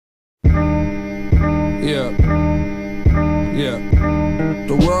Yeah, yeah.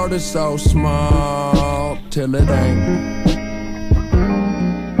 The world is so small till it ain't.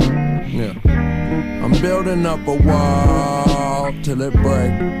 Yeah. I'm building up a wall till it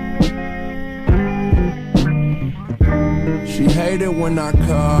break. She hate it when I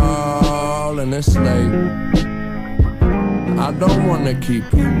call and it's late. I don't wanna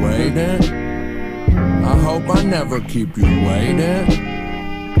keep you waiting. I hope I never keep you waiting.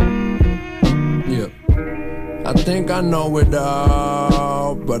 Yeah. I think I know it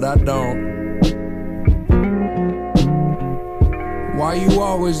all, but I don't. Why you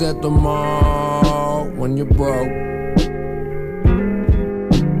always at the mall when you're broke?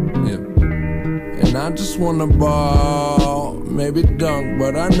 Yeah. And I just wanna ball, maybe dunk,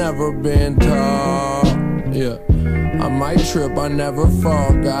 but I never been tall. Yeah. I might trip, I never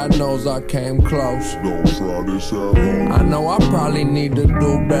fall. God knows I came close. Don't try this at home. I know I probably need to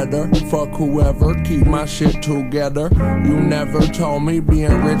do better. Fuck whoever, keep my shit together. You never told me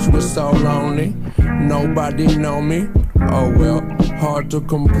being rich was so lonely. Nobody know me. Oh well, hard to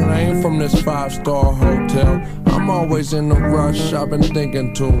complain from this 5-star hotel. I'm always in a rush, I've been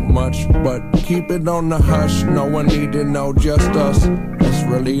thinking too much. But keep it on the hush, no one need to know, just us. That's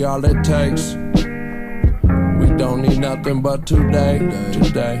really all it takes. We don't need nothing but today.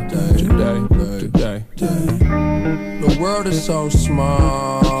 The world is so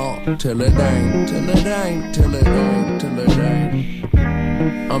small till it ain't.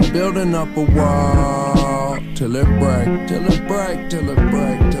 I'm building up a wall till it break.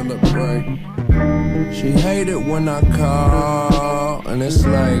 She hate it when I call and it's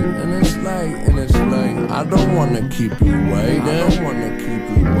late. I don't wanna keep you waiting.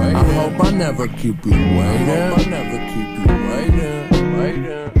 I hope I never keep you waiting.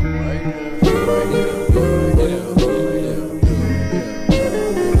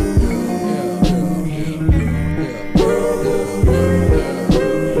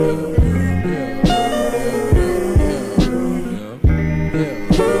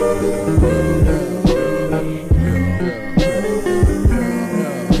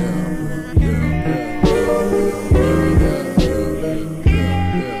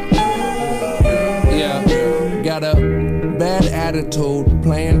 Got a bad attitude,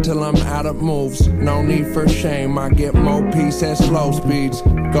 playing till I'm out of moves. No need for shame, I get more peace at slow speeds.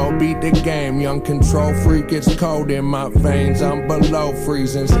 Go beat the game, young control freak, it's cold in my veins. I'm below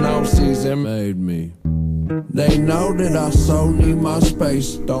freezing, snow season made me. They know that I so need my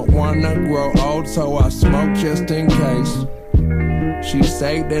space. Don't wanna grow old, so I smoke just in case. She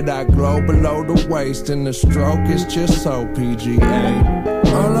say that I glow below the waist, and the stroke is just so PGA.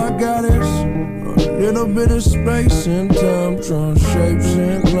 All I got is a little bit of space and time, drawing shapes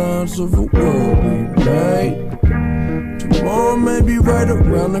and lines of a world we made. Tomorrow may be right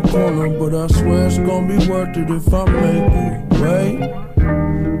around the corner, but I swear it's gonna be worth it if I make it wait.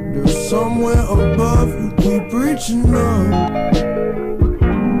 There's somewhere above, you keep reaching up.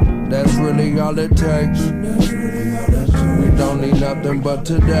 That's really all it takes. We don't need nothing but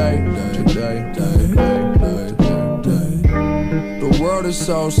today. The world is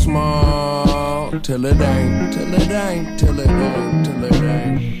so small till it ain't.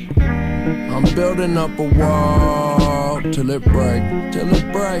 I'm building up a wall till it break.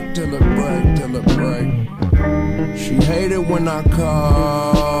 She hate it when I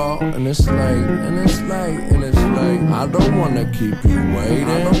call and it's late. I don't wanna keep you waiting.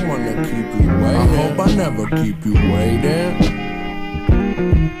 I hope I never keep you waiting.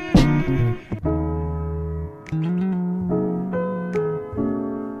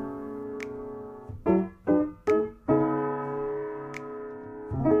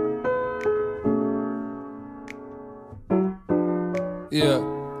 Yeah,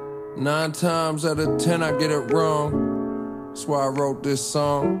 9 times out of 10 I get it wrong. That's why I wrote this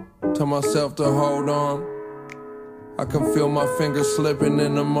song. Tell myself to hold on. I can feel my fingers slipping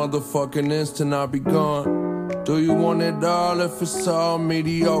in a motherfucking instant I'll be gone. Do you want it all if it's all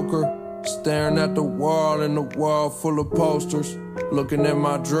mediocre? Staring at the wall and the wall full of posters. Looking at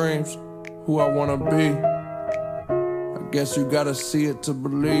my dreams, who I wanna be. I guess you gotta see it to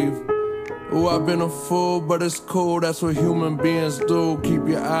believe. Ooh, I've been a fool, but it's cool, that's what human beings do. Keep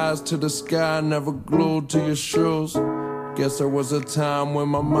your eyes to the sky, never glued to your shoes. Guess there was a time when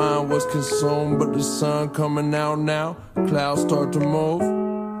my mind was consumed, but the sun coming out now, clouds start to move.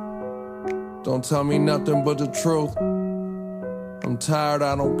 Don't tell me nothing but the truth. I'm tired,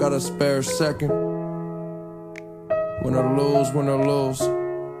 I don't got a spare second. Win or lose,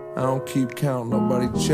 I don't keep count, nobody check.